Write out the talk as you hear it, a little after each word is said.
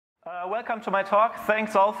Welcome to my talk.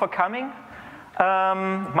 Thanks all for coming.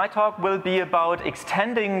 My talk will be about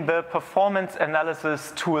extending the performance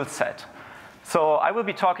analysis tool set. So I will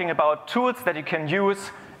be talking about tools that you can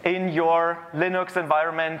use in your Linux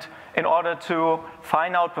environment in order to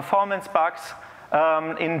find out performance bugs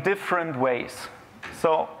in different ways.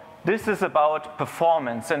 So this is about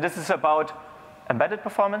performance, and this is about embedded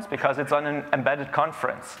performance because it's on an embedded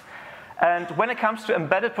conference. And when it comes to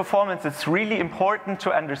embedded performance, it's really important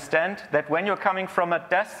to understand that when you're coming from a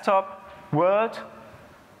desktop world,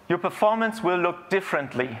 your performance will look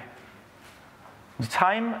differently. The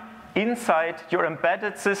time inside your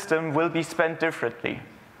embedded system will be spent differently.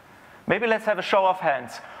 Maybe let's have a show of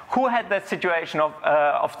hands. Who had that situation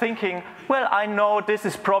of thinking, well, I know this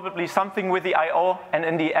is probably something with the I/O, and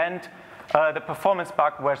in the end, the performance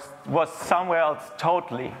bug was somewhere else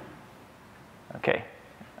totally? Okay.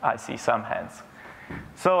 I see some hands.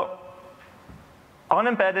 So on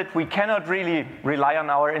embedded, we cannot really rely on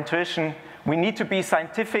our intuition. We need to be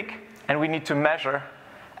scientific, and we need to measure,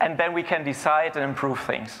 and then we can decide and improve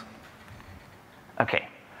things. Okay,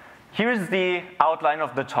 here's the outline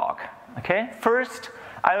of the talk. Okay, first,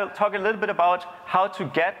 I will talk a little bit about how to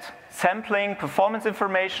get sampling performance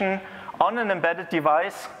information on an embedded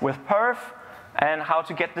device with perf, and how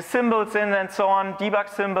to get the symbols in and so on, debug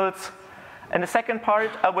symbols. In the second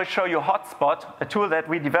part, I will show you Hotspot, a tool that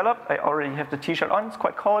we developed. I already have the t-shirt on, it's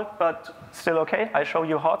quite cold, but still okay. I show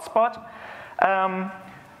you Hotspot. I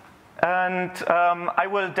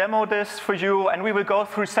will demo this for you, and we will go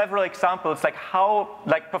through several examples, like how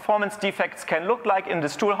performance defects can look like in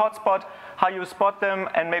this tool Hotspot, how you spot them,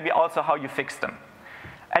 and maybe also how you fix them.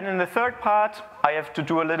 And in the third part, I have to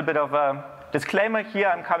do a little bit of a disclaimer here.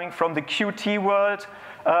 I'm coming from the Qt world.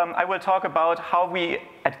 I will talk about how we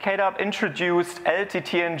at KDAB introduced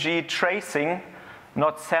LTTng tracing,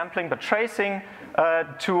 not sampling, but tracing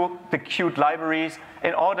to the Qt libraries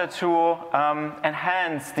in order to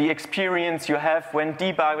enhance the experience you have when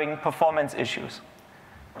debugging performance issues.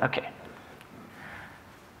 Okay.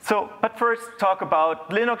 So, but first talk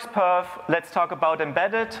about Linux perf. Let's talk about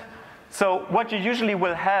embedded. So what you usually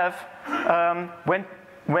will have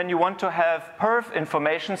when you want to have perf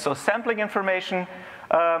information, so sampling information,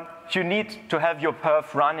 you need to have your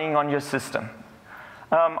perf running on your system.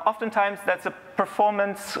 Oftentimes that's a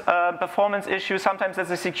performance issue, sometimes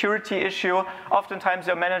that's a security issue. Oftentimes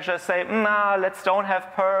your managers say, nah, let's don't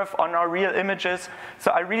have perf on our real images.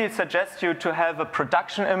 So I really suggest you to have a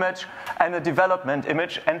production image and a development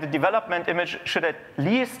image, and the development image should at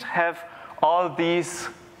least have all these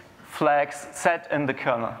flags set in the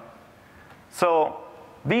kernel. So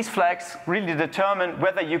these flags really determine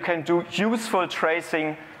whether you can do useful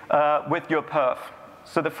tracing with your perf.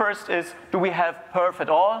 So the first is, do we have perf at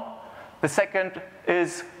all? The second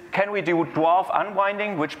is, can we do dwarf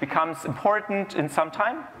unwinding, which becomes important in some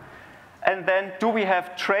time? And then, do we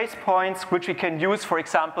have trace points, which we can use, for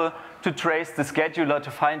example, to trace the scheduler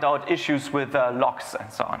to find out issues with locks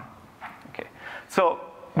and so on? Okay. So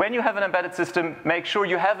when you have an embedded system, make sure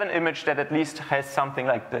you have an image that at least has something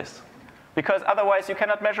like this. Because otherwise you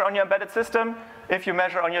cannot measure on your embedded system. If you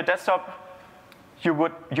measure on your desktop, you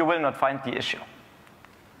will not find the issue.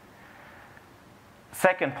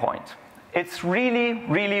 Second point, it's really,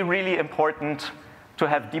 really, really important to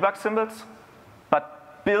have debug symbols,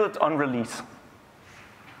 but built on release.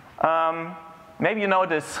 Maybe you know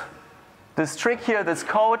this trick here, this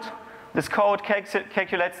code. This code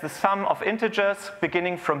calculates the sum of integers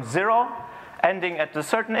beginning from 0, ending at a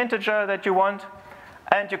certain integer that you want,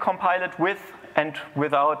 and you compile it with and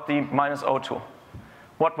without the -02.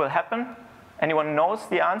 What will happen? Anyone knows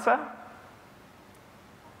the answer?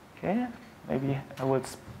 Okay, maybe I will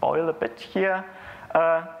spoil a bit here.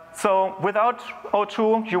 So without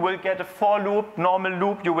O2, you will get a for loop, normal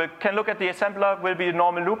loop. You can look at the assembler, will be a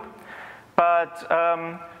normal loop. But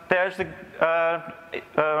there's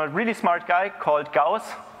a really smart guy called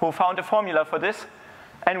Gauss who found a formula for this.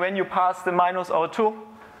 And when you pass the -02,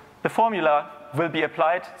 the formula will be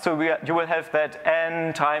applied, so you will have that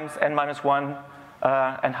n times n minus 1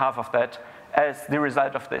 and half of that as the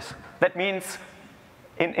result of this. That means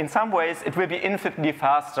in some ways it will be infinitely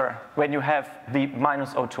faster when you have the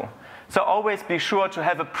 -02. So always be sure to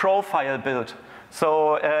have a profile build.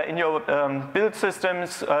 So in your build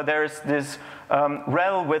systems, there's this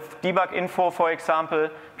rel with debug info, for example.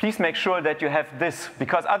 Please make sure that you have this,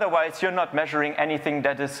 because otherwise you're not measuring anything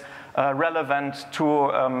that is relevant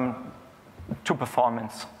to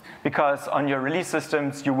performance. Because on your release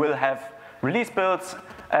systems, you will have release builds,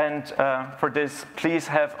 and for this, please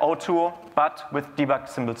have O2, but with debug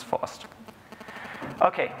symbols first.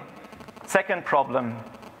 Okay, second problem.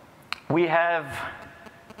 We have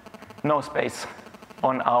no space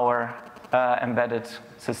on our embedded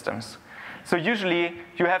systems. So usually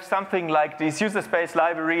you have something like these userspace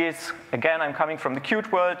libraries. Again, I'm coming from the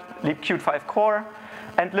Qt world, libqt5 core.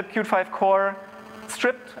 And libqt5 core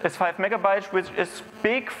stripped is 5 megabytes, which is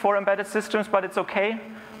big for embedded systems, but it's okay.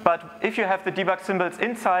 But if you have the debug symbols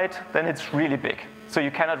inside, then it's really big. So you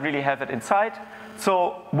cannot really have it inside.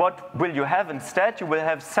 So what will you have instead? You will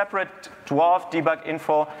have separate dwarf debug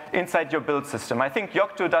info inside your build system. I think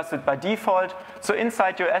Yocto does it by default. So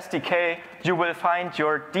inside your SDK, you will find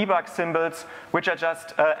your debug symbols, which are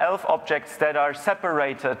just ELF objects that are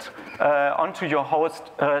separated onto your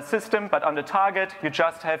host system. But on the target, you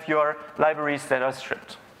just have your libraries that are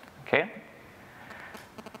stripped. Okay?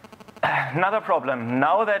 Another problem,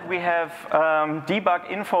 now that we have debug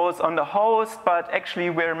infos on the host, but actually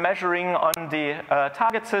we're measuring on the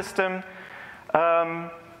target system,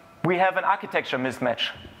 we have an architecture mismatch.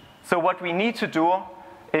 So what we need to do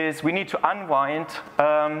is we need to unwind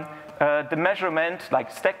the measurement, like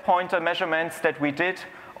stack pointer measurements that we did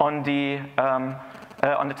on the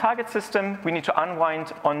target system, we need to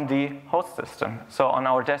unwind on the host system, so on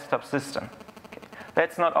our desktop system. Okay.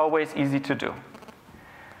 That's not always easy to do.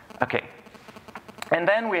 Okay, and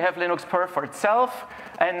then we have Linux perf for itself,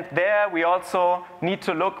 and there we also need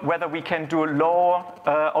to look whether we can do low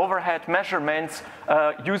overhead measurements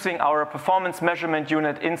using our performance measurement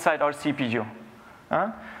unit inside our CPU.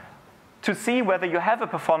 To see whether you have a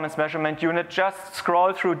performance measurement unit, just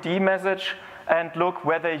scroll through dmessage and look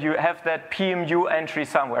whether you have that PMU entry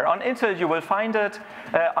somewhere. On Intel you will find it.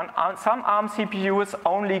 On some ARM CPUs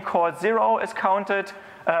only core 0 is counted.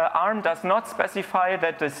 ARM does not specify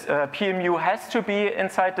that this PMU has to be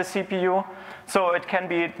inside the CPU, so it can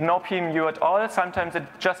be no PMU at all. Sometimes it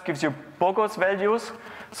just gives you bogus values.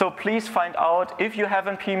 So please find out if you have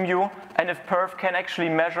a PMU and if perf can actually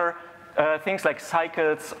measure things like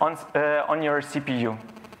cycles on your CPU.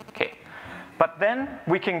 Okay. But then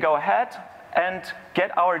we can go ahead and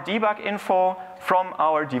get our debug info from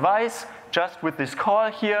our device just with this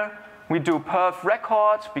call here. We do perf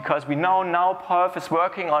record because we know now perf is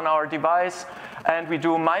working on our device, and we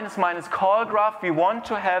do ---- call graph. We want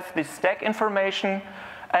to have the stack information,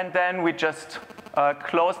 and then we just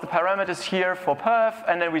close the parameters here for perf,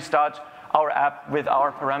 and then we start our app with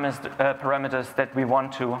our parameters that we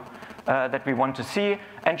want to see,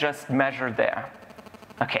 and just measure there.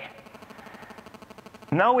 Okay.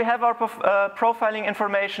 Now we have our profiling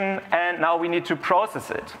information, and now we need to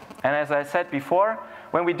process it. And as I said before,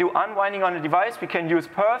 when we do unwinding on a device, we can use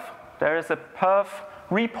perf. There is a perf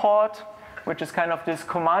report, which is kind of this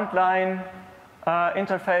command line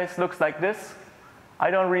interface, looks like this.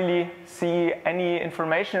 I don't really see any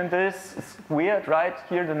information in this. It's weird, right?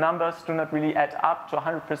 Here the numbers do not really add up to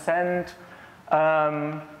 100%.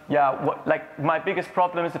 Like my biggest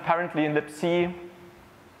problem is apparently in libc.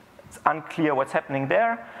 It's unclear what's happening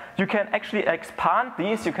there. You can actually expand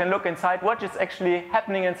these. You can look inside what is actually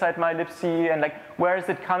happening inside my libc and like where is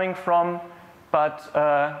it coming from. But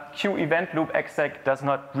Q event loop exec does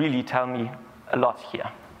not really tell me a lot here.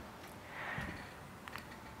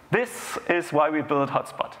 This is why we built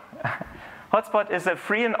Hotspot. Hotspot is a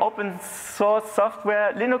free and open source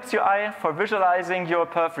software Linux UI for visualizing your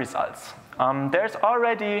perf results. There's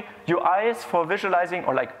already UIs for visualizing,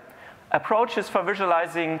 or like approaches for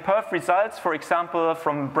visualizing perf results, for example,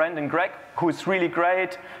 from Brandon Gregg, who's really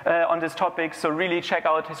great on this topic. So really check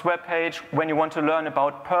out his webpage when you want to learn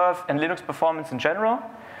about perf and Linux performance in general.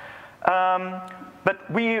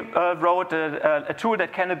 But we wrote a tool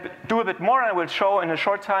that can do a bit more, and I will show in a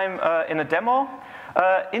short time in a demo.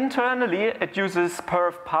 Internally, it uses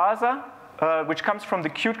perf parser, which comes from the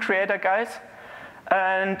Qt creator guys,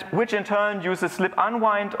 and which in turn uses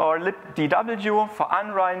libunwind or libdw for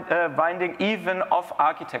unwinding even off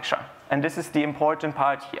architecture. And this is the important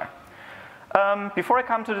part here. Before I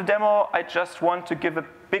come to the demo, I just want to give a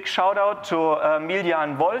big shout out to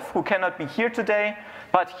Miljan Wolf, who cannot be here today,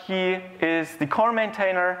 but he is the core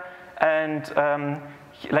maintainer, and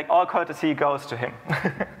like all courtesy goes to him.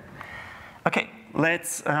 Okay,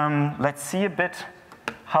 let's see a bit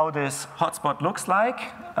how this hotspot looks like.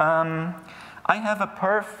 I have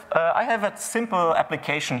a simple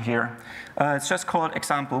application here. It's just called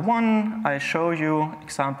example1. I show you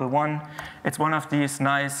example1. It's one of these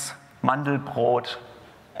nice Mandelbrot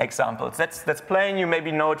examples. That's plain. You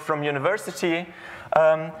maybe know it from university.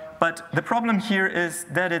 But the problem here is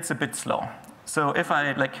that it's a bit slow. So if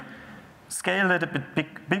I like scale it a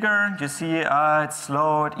bit bigger, you see it's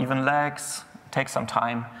slow, it even lags. It takes some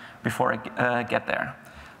time before I get there.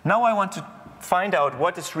 Now I want to find out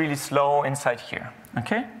what is really slow inside here.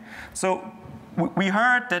 Okay? So we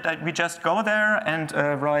heard that we just go there and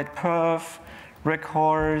write perf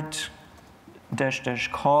record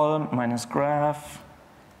 -- call minus graph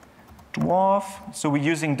dwarf. So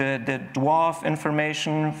we're using the dwarf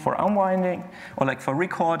information for unwinding, or like for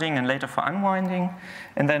recording and later for unwinding.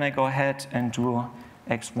 And then I go ahead and do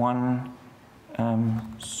x1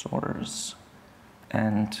 source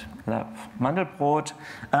and lab Mandelbrot.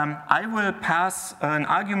 I will pass an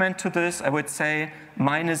argument to this. I would say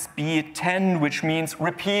 -b10, which means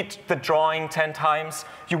repeat the drawing 10 times.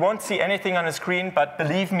 You won't see anything on the screen, but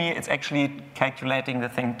believe me, it's actually calculating the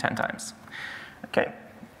thing 10 times. Okay,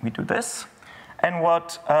 we do this. And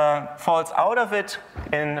what falls out of it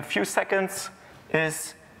in a few seconds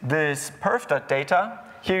is this perf.data.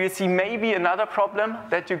 Here you see maybe another problem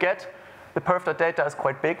that you get. The perf.data is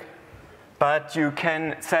quite big, but you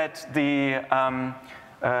can set the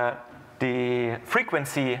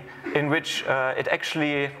frequency in which it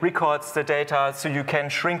actually records the data, so you can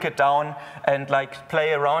shrink it down and like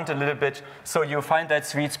play around a little bit, so you find that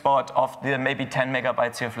sweet spot of the maybe 10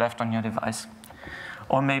 megabytes you have left on your device.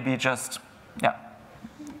 Or maybe just, yeah.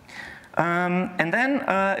 And then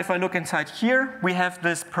if I look inside here, we have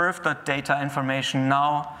this perf.data information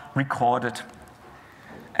now recorded.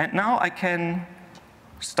 And now I can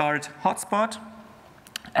start Hotspot,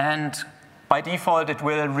 and by default it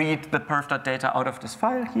will read the perf.data out of this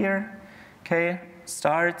file here. Okay,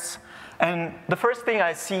 starts. And the first thing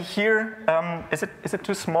I see here, is it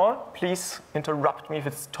too small? Please interrupt me if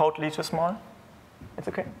it's totally too small. It's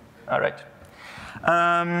okay? All right.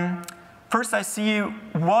 First I see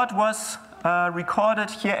what was recorded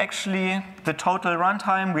here actually, the total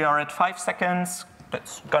runtime. We are at 5 seconds.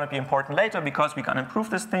 That's going to be important later because we're going to improve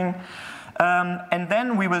this thing. And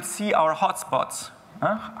then we will see our hotspots,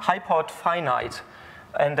 hypod finite.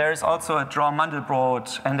 And there's also a draw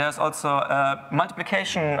Mandelbrot, and there's also a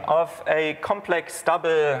multiplication of a complex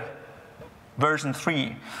double version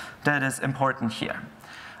 3 that is important here.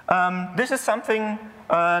 This is something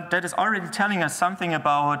that is already telling us something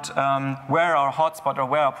about where our hotspot or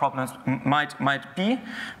where our problems might be,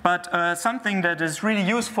 but something that is really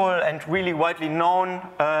useful and really widely known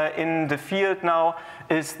in the field now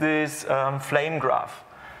is this flame graph.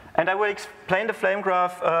 And I will explain the flame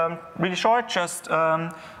graph really short. Just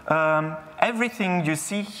everything you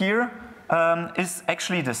see here is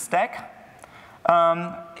actually the stack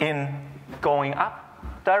in going up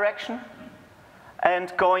direction.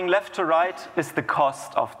 And going left to right is the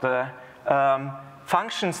cost of the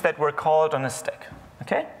functions that were called on a stack.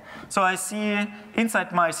 Okay? So I see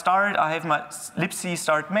inside my start, I have my libc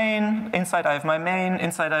start main. Inside I have my main.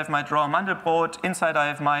 Inside I have my draw Mandelbrot. Inside I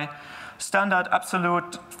have my standard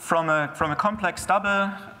absolute from a complex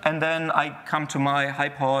double. And then I come to my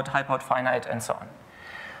hypod finite, and so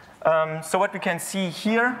on. So what we can see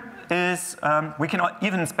here is we can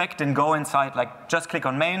even inspect and go inside, like just click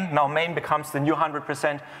on main. Now main becomes the new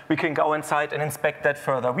 100%. We can go inside and inspect that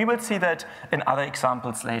further. We will see that in other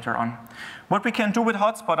examples later on. What we can do with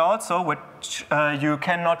Hotspot also, which you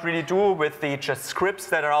cannot really do with the just scripts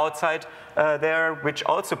that are outside there, which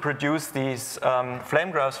also produce these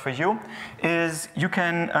flame graphs for you, is you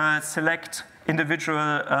can select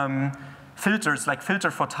individual filters, like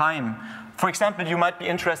filter for time. For example, you might be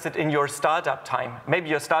interested in your startup time. Maybe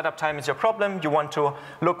your startup time is your problem. You want to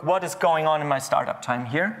look what is going on in my startup time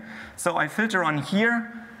here. So I filter on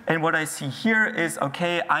here, and what I see here is,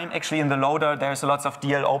 okay, I'm actually in the loader. There's lots of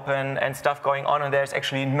DL open and stuff going on, and there's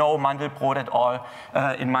actually no Mandelbrot at all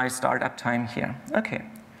in my startup time here. Okay.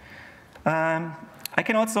 I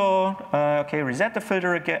can also, reset the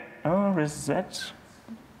filter again. Reset,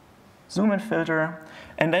 zoom and filter.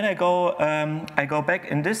 And then I go back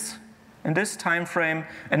in this time frame,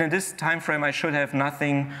 and in this time frame I should have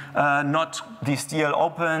nothing, not these DL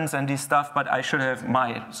opens and this stuff, but I should have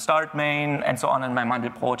my start main and so on, and my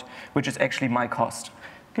Mandelbrot, which is actually my cost.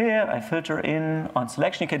 Okay, I filter in on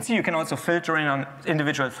selection. You can see you can also filter in on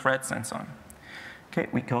individual threads and so on. Okay,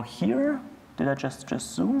 we go here. Did I just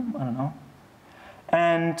zoom? I don't know.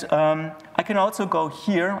 And I can also go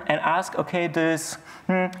here and ask, okay, this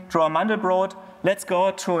draw Mandelbrot. Let's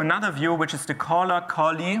go to another view, which is the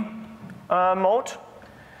caller-callee mode,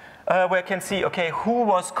 where I can see, okay, who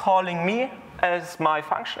was calling me as my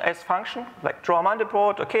function, like draw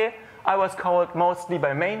Mandelbrot. Okay, I was called mostly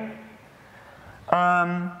by main.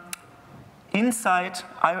 Inside,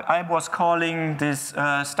 I was calling this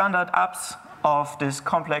standard apps of this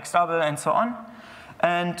complex double and so on.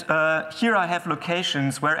 And here I have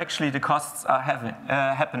locations where actually the costs are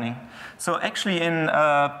happening. So actually in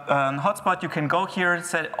Hotspot, you can go here,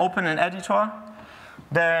 say open an editor.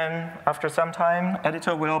 Then after some time,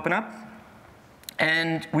 editor will open up.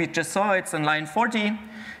 And we just saw it's on line 40.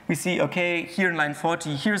 We see, okay, here in line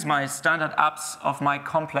 40, here's my standard ups of my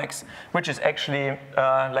complex, which is actually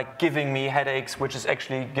like giving me headaches, which is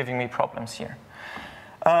actually giving me problems here.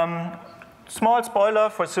 Small spoiler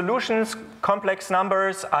for solutions, complex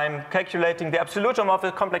numbers. I'm calculating the absolutum of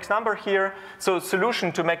a complex number here. So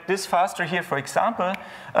solution to make this faster here, for example,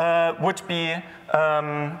 would be,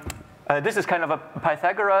 this is kind of a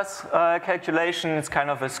Pythagoras calculation. It's kind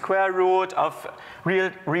of a square root of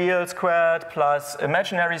real squared plus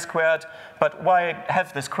imaginary squared. But why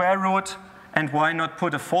have the square root? And why not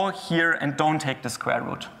put a 4 here and don't take the square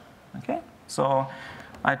root? Okay, so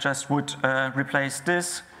I just would replace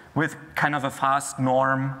this with kind of a fast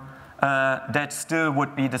norm that still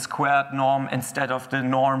would be the squared norm instead of the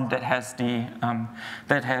norm that has the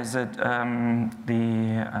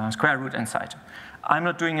square root inside. I'm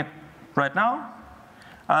not doing it right now.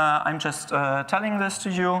 I'm just telling this to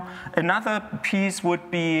you. Another piece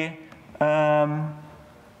would be line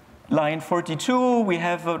 42. We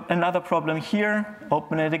have another problem here.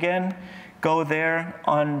 Open it again. Go there,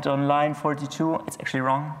 and on line 42, it's actually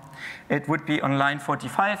wrong. It would be on line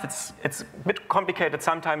 45. It's a bit complicated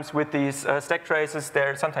sometimes with these stack traces.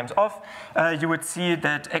 They're sometimes off. You would see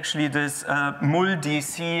that actually this mul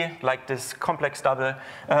DC, like this complex double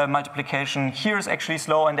multiplication, here is actually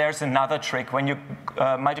slow, and there's another trick. When you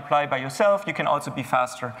multiply by yourself, you can also be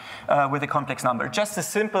faster with a complex number. Just a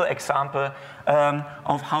simple example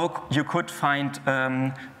of how you could find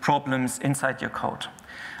problems inside your code.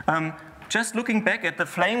 Just looking back at the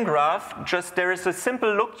flame graph, there is a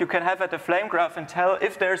simple look you can have at the flame graph and tell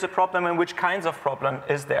if there's a problem and which kinds of problem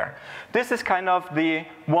is there. This is kind of the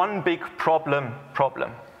one big problem,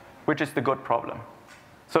 which is the good problem.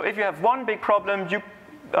 So if you have one big problem, you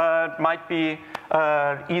might be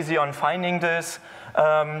easy on finding this.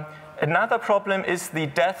 Another problem is the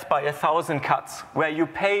death by 1,000 cuts, where you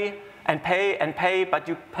pay and pay and pay, but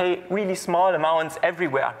you pay really small amounts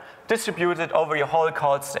everywhere, distributed over your whole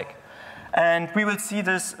call stack. And we will see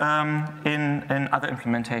this in other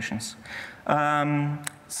implementations.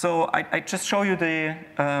 So I just show you the,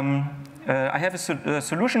 I have a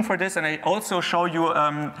solution for this, and I also show you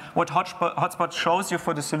what Hotspot shows you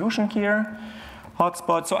for the solution here.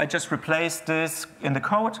 Hotspot, so I just replace this in the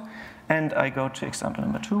code, and I go to example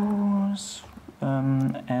number 2,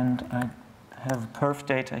 and I have perf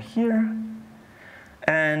data here.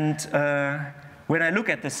 And when I look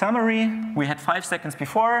at the summary, we had 5 seconds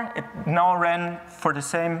before. It now ran for the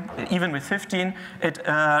same, even with 15. It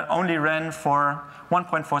only ran for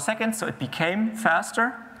 1.4 seconds, so it became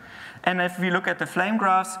faster. And if we look at the flame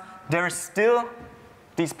graphs, there are still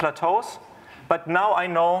these plateaus. But now I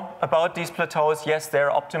know about these plateaus. Yes, they're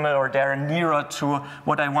optimal, or they're nearer to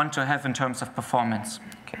what I want to have in terms of performance.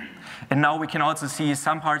 Okay. And now we can also see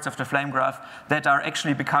some parts of the flame graph that are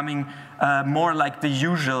actually becoming more like the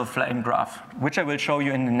usual flame graph, which I will show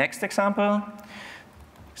you in the next example.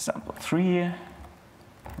 Example 3,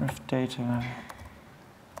 perf data.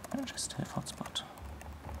 I just have Hotspot.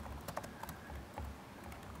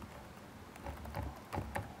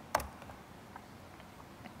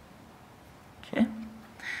 Okay.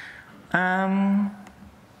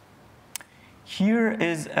 Here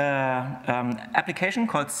is an application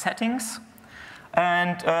called Settings.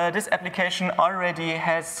 And this application already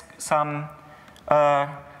has some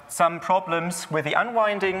problems with the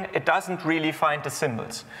unwinding. It doesn't really find the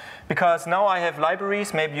symbols. Because now I have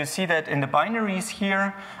libraries. Maybe you see that in the binaries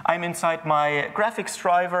here. I'm inside my graphics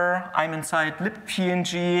driver. I'm inside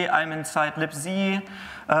libpng. I'm inside libz.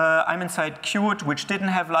 I'm inside Qt, which didn't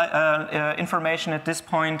have information at this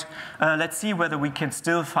point. Let's see whether we can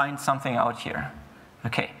still find something out here.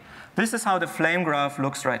 Okay, this is how the flame graph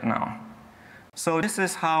looks right now. So this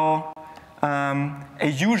is how a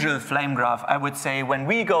usual flame graph, I would say, when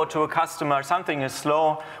we go to a customer, something is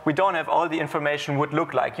slow, we don't have all the information, would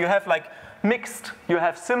look like. You have like mixed, you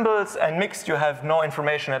have symbols, and mixed, you have no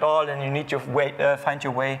information at all, and you need to find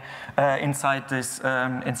your way inside these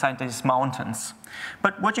mountains.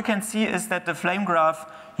 But what you can see is that the flame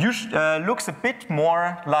graph looks a bit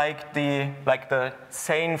more like the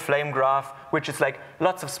sane flame graph, which is like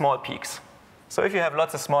lots of small peaks. So if you have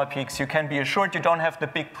lots of small peaks, you can be assured you don't have the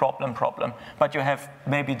big problem, but you have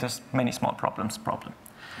maybe just many small problems.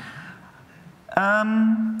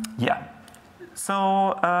 Yeah.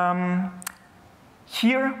 So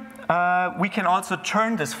here we can also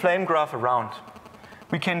turn this flame graph around.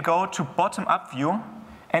 We can go to bottom-up view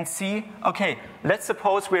and see, okay, let's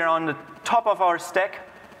suppose we're on the top of our stack.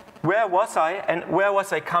 Where was I, and where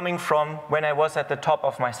was I coming from when I was at the top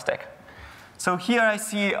of my stack? So here I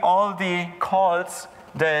see all the calls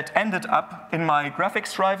that ended up in my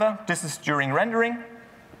graphics driver. This is during rendering.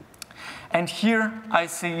 And here I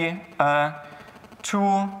see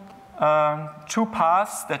two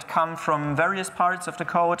paths that come from various parts of the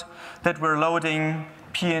code that were loading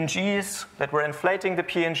PNGs, that were inflating the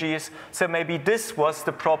PNGs. So maybe this was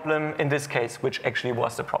the problem in this case, which actually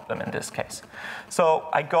was the problem in this case. So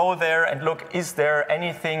I go there and look, is there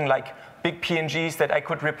anything like big PNGs that I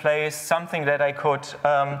could replace, something that I could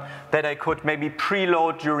maybe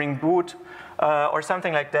preload during boot, or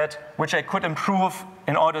something like that, which I could improve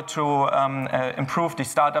in order to improve the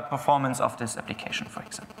startup performance of this application, for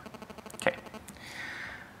example. Okay.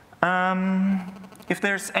 If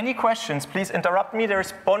there's any questions, please interrupt me.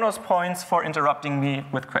 There's bonus points for interrupting me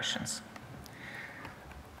with questions.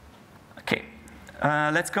 Okay,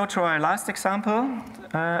 let's go to our last example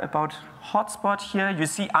about Hotspot here. You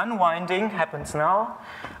see unwinding happens now.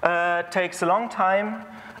 Takes a long time,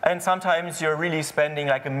 and sometimes you're really spending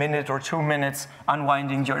like a minute or 2 minutes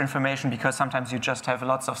unwinding your information because sometimes you just have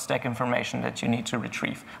lots of stack information that you need to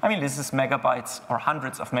retrieve. I mean, this is megabytes or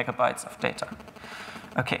hundreds of megabytes of data.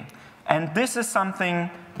 Okay. And this is something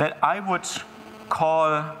that I would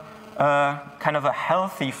call kind of a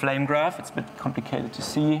healthy flame graph. It's a bit complicated to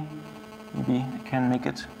see. Maybe I can make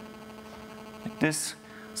it like this.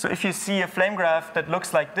 So if you see a flame graph that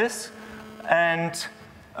looks like this, and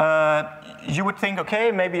you would think,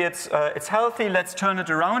 okay, maybe it's healthy, let's turn it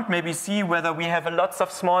around, maybe see whether we have lots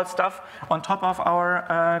of small stuff on top of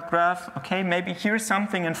our graph. Okay, maybe here's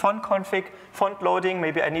something in font config, font loading,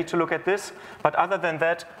 maybe I need to look at this. But other than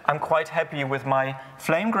that, I'm quite happy with my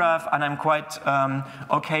flame graph, and I'm quite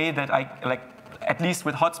okay that at least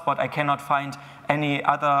with Hotspot, I cannot find any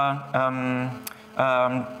other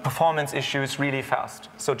performance issues really fast.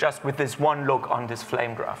 So just with this one look on this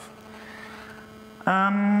flame graph.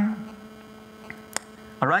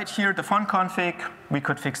 All right, here the font config, we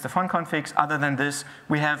could fix the font configs. Other than this,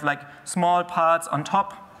 we have like small parts on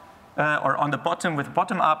top or on the bottom with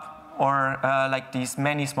bottom up, or like these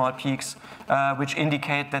many small peaks, which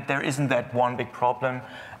indicate that there isn't that one big problem,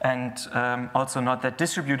 and also not that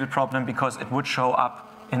distributed problem because it would show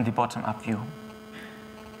up in the bottom up view.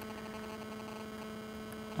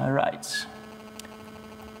 All right.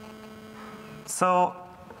 So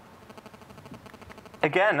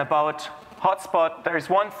again, about Hotspot, there is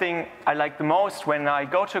one thing I like the most when I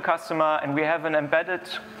go to a customer and we have an embedded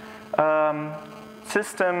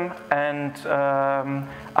system, and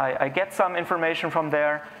I get some information from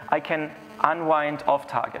there. I can unwind off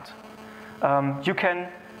target. You can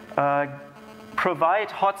provide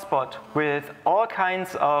Hotspot with all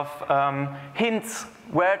kinds of hints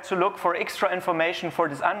where to look for extra information for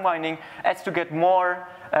this unwinding, as to get more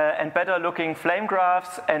and better looking flame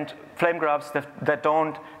graphs, and flame graphs that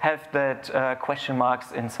don't have that question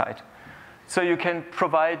marks inside. So you can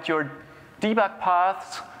provide your debug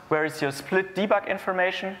paths, where is your split debug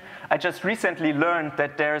information. I just recently learned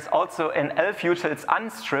that there's also an elf utils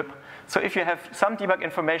unstrip. So if you have some debug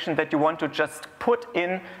information that you want to just put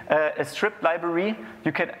in a strip library,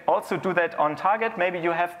 you can also do that on target. Maybe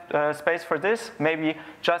you have space for this. Maybe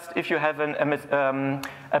just if you have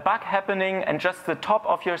a bug happening and just the top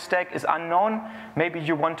of your stack is unknown, maybe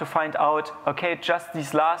you want to find out, okay, just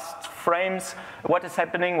these last frames, what is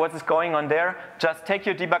happening, what is going on there. Just take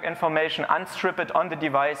your debug information, unstrip it on the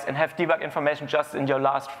device, and have debug information just in your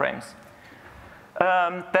last frames.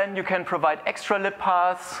 Then you can provide extra lib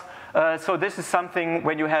paths. So this is something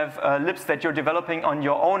when you have libs that you're developing on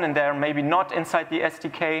your own and they're maybe not inside the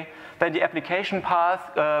SDK. Then the application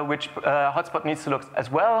path, which Hotspot needs to look as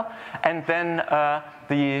well. And then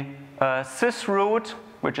the sysroot,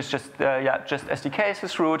 which is just SDK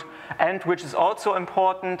sysroot. And which is also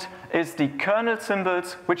important is the kernel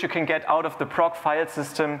symbols, which you can get out of the proc file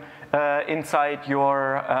system inside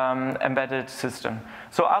your embedded system.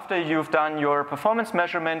 So after you've done your performance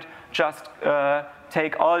measurement, just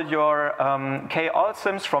take all your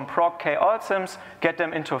k-alsims from proc k-alsims, get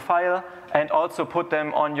them into a file, and also put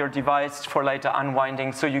them on your device for later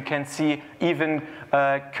unwinding, so you can see even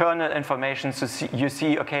kernel information. So you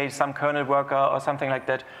see, okay, some kernel worker or something like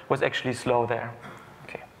that was actually slow there.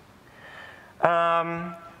 Okay.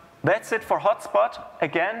 That's it for Hotspot.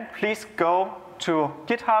 Again, please go to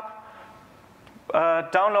GitHub,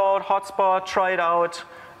 download Hotspot, try it out.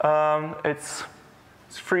 It's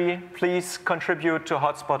free. Please contribute to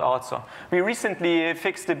Hotspot also. We recently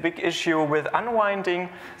fixed a big issue with unwinding,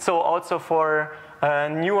 so also for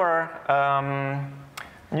newer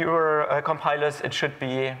compilers, it should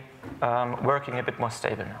be working a bit more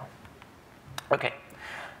stable now. Okay.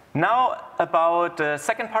 Now about the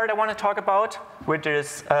second part I want to talk about, which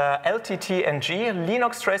is LTTng,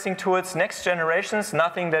 Linux tracing tools, next generations,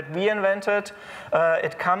 nothing that we invented.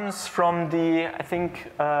 It comes from the, I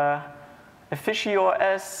think,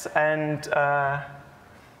 EfficiOS and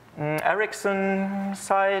Ericsson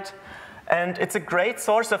side. And it's a great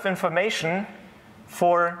source of information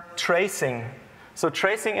for tracing. So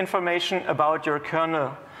tracing information about your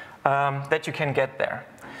kernel that you can get there.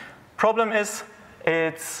 Problem is,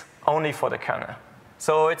 it's only for the kernel.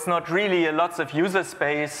 So it's not really lots of user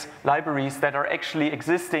space libraries that are actually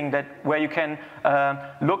existing where you can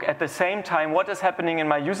look at the same time what is happening in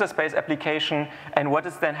my user space application and what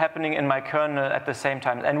is then happening in my kernel at the same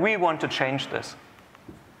time. And we want to change this.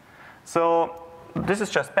 So this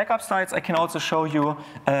is just backup slides. I can also show you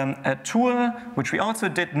a tool which we also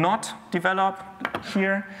did not develop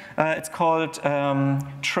here. It's called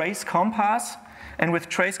TraceCompass. And with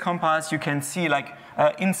TraceCompass, you can see, like,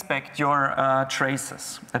 inspect your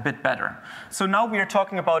traces a bit better. So now we are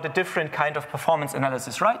talking about a different kind of performance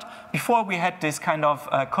analysis, right? Before we had this kind of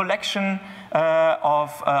collection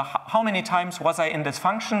of how many times was I in this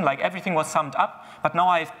function, like everything was summed up, but now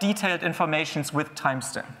I have detailed information with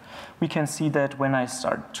timestamp. We can see that when I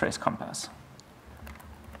start TraceCompass.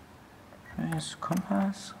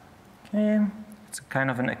 TraceCompass, okay. It's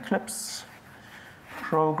kind of an Eclipse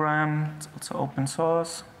program, it's also open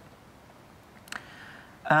source.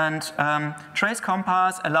 And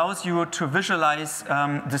TraceCompass allows you to visualize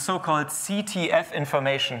the so-called CTF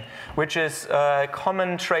information, which is a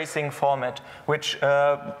common tracing format, which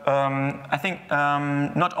I think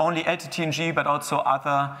not only LTTng, but also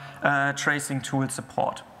other tracing tools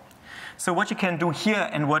support. So what you can do here,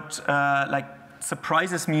 and what like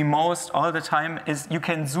surprises me most all the time, is you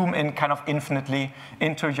can zoom in kind of infinitely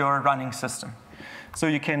into your running system. So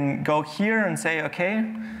you can go here and say, okay,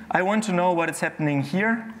 I want to know what is happening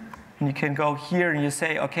here. And you can go here and you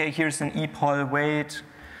say, okay, here's an epoll wait.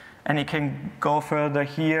 And you can go further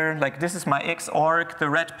here. Like, this is my xorg. The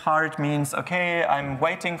red part means, okay, I'm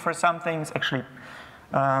waiting for something. It's actually,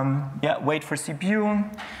 yeah, wait for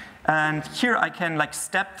CPU. And here I can, like,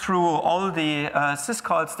 step through all the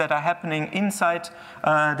syscalls that are happening inside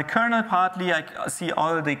the kernel partly. I see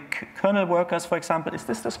all the kernel workers, for example. Is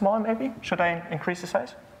this too small, maybe? Should I increase the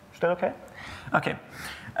size? Still okay? Okay.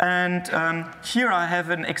 And here I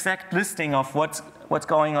have an exact listing of what's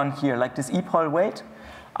going on here, like this epoll wait.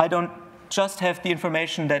 I don't just have the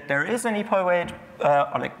information that there is an epoll wait,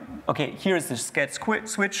 or like, okay, here's the get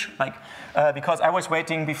switch, like, because I was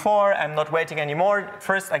waiting before, I'm not waiting anymore.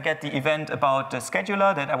 First, I get the event about the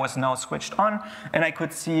scheduler that I was now switched on, and I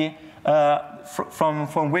could see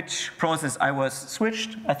from which process I was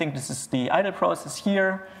switched. I think this is the idle process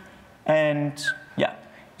here, and yeah,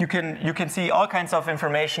 you can see all kinds of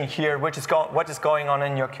information here, what is going on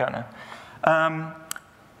in your kernel,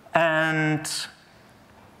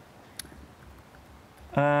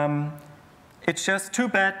 it's just too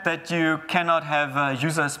bad that you cannot have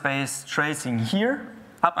user space tracing here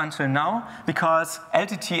up until now, because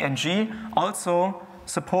LTTng also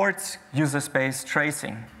supports user space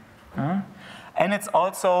tracing. And it's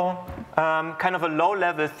also kind of a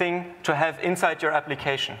low-level thing to have inside your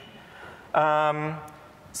application.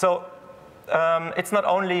 So it's not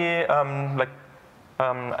only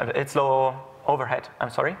it's low overhead,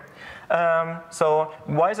 I'm sorry. So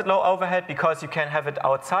why is it low overhead? Because you can have it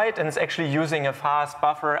outside, and it's actually using a fast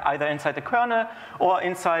buffer either inside the kernel or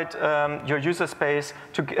inside your user space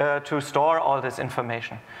to store all this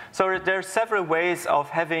information. So there are several ways of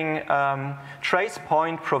having trace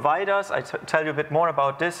point providers. I'll tell you a bit more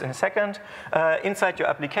about this in a second. Inside your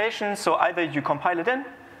application, so either you compile it in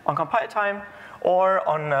on compile time, or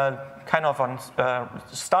on kind of on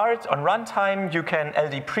start, on runtime, you can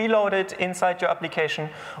LD preload it inside your application,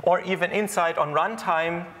 or even inside on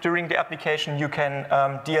runtime during the application, you can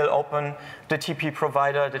DL open the TP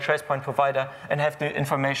provider, the trace point provider, and have the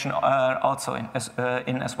information also in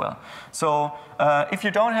as well. So if you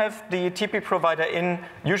don't have the TP provider in,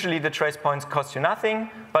 usually the trace points cost you nothing,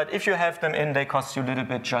 but if you have them in, they cost you a little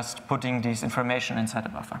bit just putting this information inside the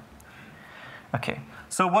buffer. Okay,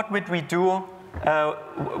 so what would we do?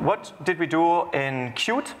 What did we do in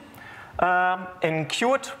Qt? In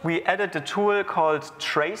Qt, we added a tool called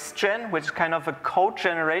TraceGen, which is kind of a code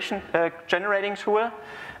generating tool,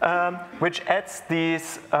 which adds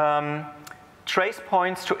these trace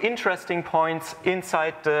points to interesting points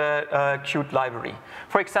inside the Qt library.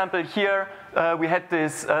 For example, here we had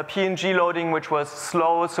this PNG loading, which was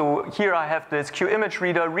slow. So here I have this QImage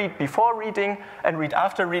reader read before reading and read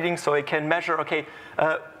after reading, so it can measure, okay,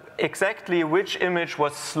 exactly which image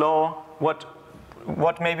was slow, what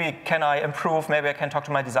what maybe can I improve? Maybe I can talk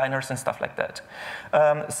to my designers and stuff like that.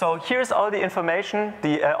 So here's all the information,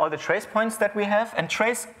 all the trace points that we have, and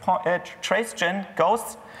TraceGen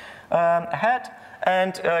goes ahead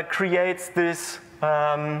and creates these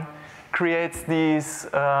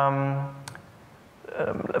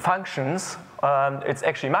functions. It's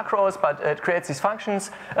actually macros, but it creates these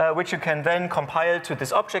functions which you can then compile to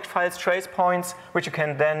this object files, trace points, which you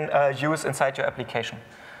can then use inside your application.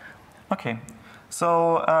 Okay,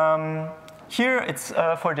 so here it's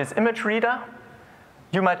for this image reader.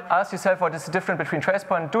 You might ask yourself what is the difference between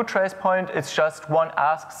tracepoint and do tracepoint. It's just one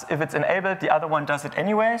asks if it's enabled, the other one does it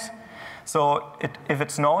anyways. So if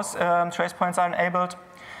it knows tracepoints are enabled.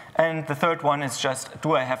 And the third one is just,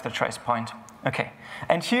 do I have the tracepoint? Okay,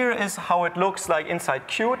 and here is how it looks like inside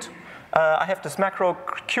Qt. I have this macro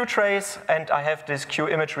qtrace, and I have this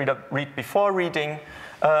qImageReader read before reading.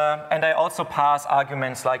 And I also pass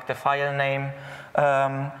arguments like the file name.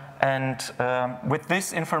 With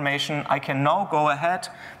this information, I can now go ahead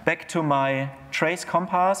back to my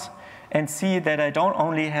TraceCompass and see that I don't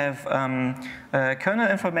only have kernel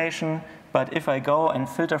information, but if I go and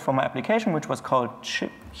filter for my application, which was called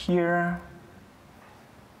chip here,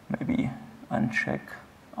 maybe uncheck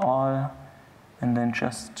all, and then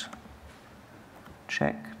just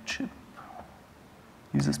check chip,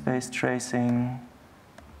 userspace tracing,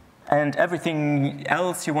 and everything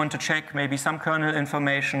else you want to check, maybe some kernel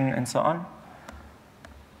information and so on.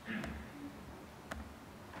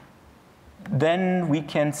 Then we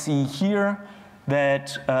can see here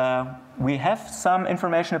that we have some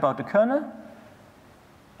information about the kernel,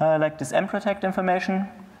 like this mprotect information.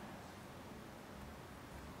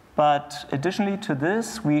 But additionally to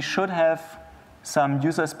this, we should have some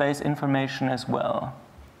user space information as well.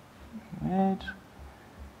 Wait.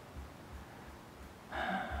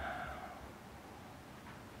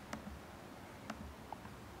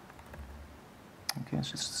 Okay,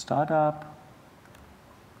 it's just a startup.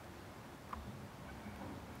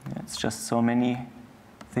 Yeah, it's just so many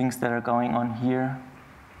things that are going on here.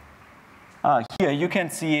 Here you can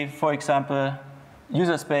see, for example,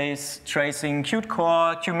 user space tracing Qt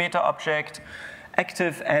core, QMeta object,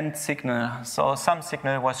 active and signal. So some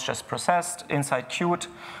signal was just processed inside Qt.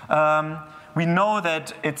 We know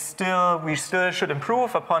that we still should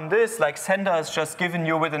improve upon this. Like sender is just given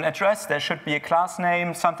you with an address. There should be a class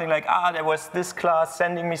name, something like, there was this class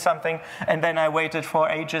sending me something, and then I waited for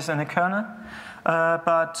ages in the kernel.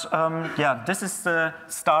 Yeah, this is the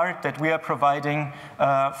start that we are providing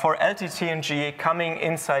for LTTng coming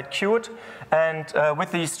inside Qt. And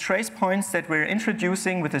with these trace points that we're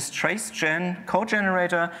introducing with this TraceGen code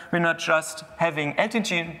generator, we're not just having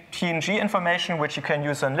LTTng information, which you can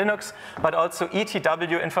use on Linux, but also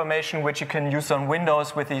ETW information, which you can use on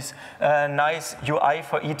Windows with this nice UI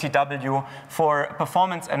for ETW for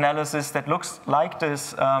performance analysis that looks like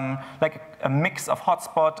this, like a mix of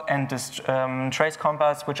Hotspot and this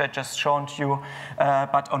TraceCompass, which I just shown to you,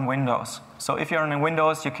 but on Windows. So if you're on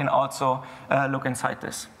Windows, you can also look inside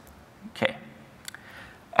this. Okay.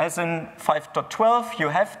 As in 5.12, you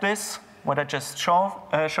have this, what I just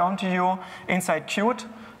shown to you, inside Qt.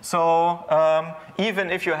 So even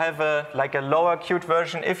if you have a lower Qt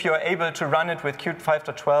version, if you're able to run it with Qt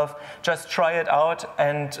 5.12, just try it out,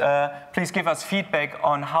 and please give us feedback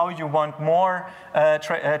on how you want more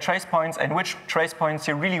trace points and which trace points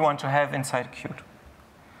you really want to have inside Qt.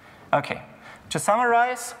 Okay, to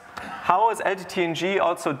summarize, how is LTTng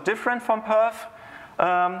also different from perf?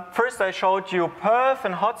 First, I showed you perf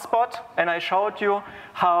and Hotspot, and I showed you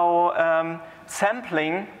how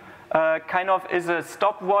sampling kind of is a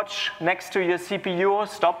stopwatch next to your CPU,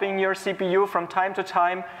 stopping your CPU from time to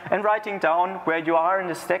time and writing down where you are in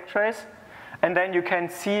the stack trace. And then you can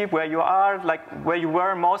see where you are, like where you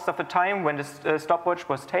were most of the time when the stopwatch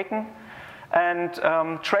was taken. And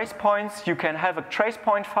trace points, you can have a trace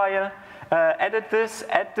point file, add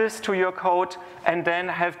this to your code, and then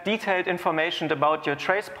have detailed information about your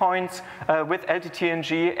trace points with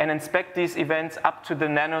LTTng and inspect these events up to the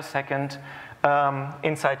nanosecond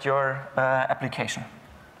inside your application.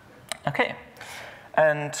 Okay,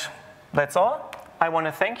 and that's all. I want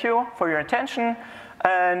to thank you for your attention,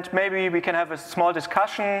 and maybe we can have a small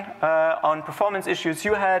discussion on performance issues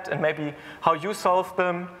you had and maybe how you solved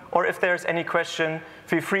them, or if there's any question,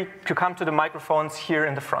 feel free to come to the microphones here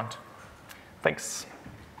in the front. Thanks.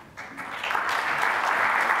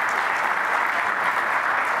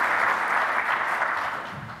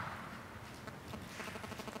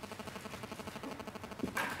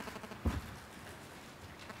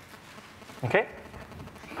 Okay.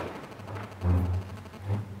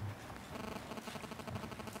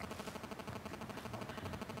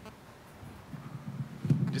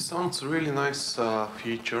 sounds really nice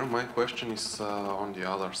feature. My question is on the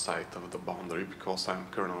other side of the boundary, because I'm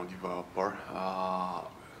kernel developer.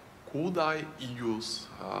 Could I use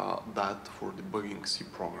that for debugging C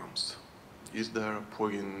programs? Is there a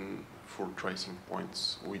plugin for tracing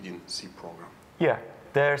points within C program? Yeah,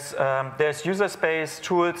 there's userspace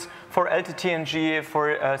tools for LTTng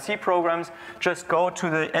for C programs. Just go to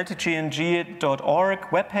the LTTng.org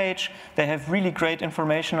webpage. They have really great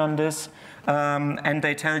information on this. And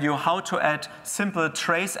they tell you how to add simple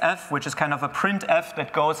tracef, which is kind of a printf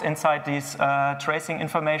that goes inside these tracing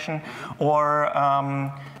information, or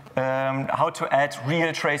how to add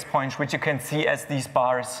real trace points, which you can see as these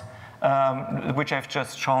bars, which I've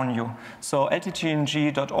just shown you. So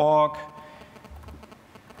LTTng.org,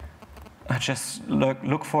 just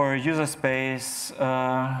look for userspace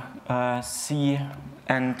C,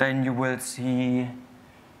 and then you will see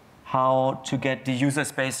how to get the user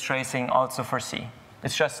space tracing also for C.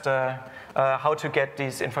 It's just how to get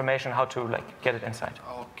this information, how to get it inside.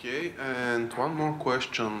 Okay, and one more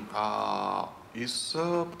question. Is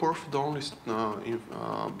perf the only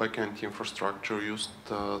backend infrastructure used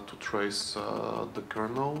to trace the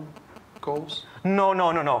kernel calls? No.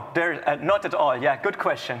 Not at all. Yeah, good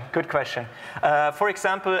question. Good question. For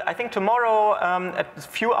example, I think tomorrow, a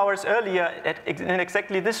few hours earlier, in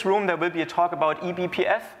exactly this room, there will be a talk about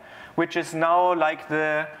eBPF, which is now like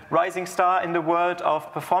the rising star in the world of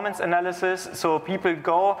performance analysis. So people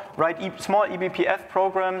go, write small eBPF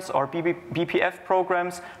programs or BPF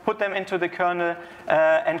programs, put them into the kernel,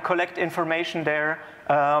 and collect information there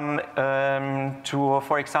to,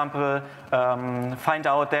 for example, find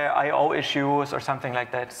out their I/O issues or something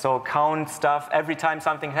like that. So count stuff. Every time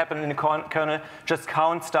something happens in the kernel, just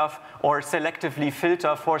count stuff or selectively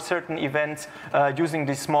filter for certain events using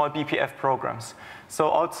these small BPF programs. So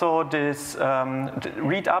also this,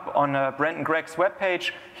 read up on Brandon Gregg's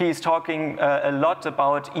webpage. He's talking a lot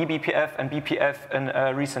about eBPF and BPF in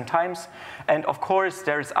recent times. And of course,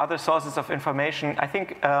 there's other sources of information. I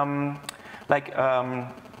think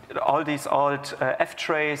all these old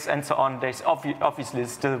ftrace and so on, they obviously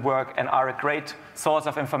still work and are a great source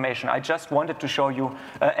of information. I just wanted to show you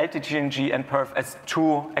LTTng and perf as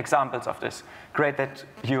two examples of this. Great that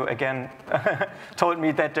you again told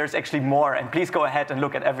me that there's actually more, and please go ahead and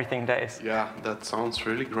look at everything there is. Yeah, that sounds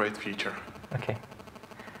really great feature. Okay.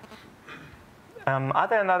 Are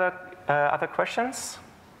there other questions?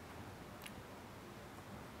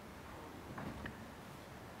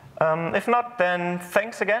 If not, then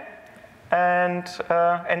thanks again, and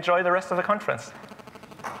enjoy the rest of the conference.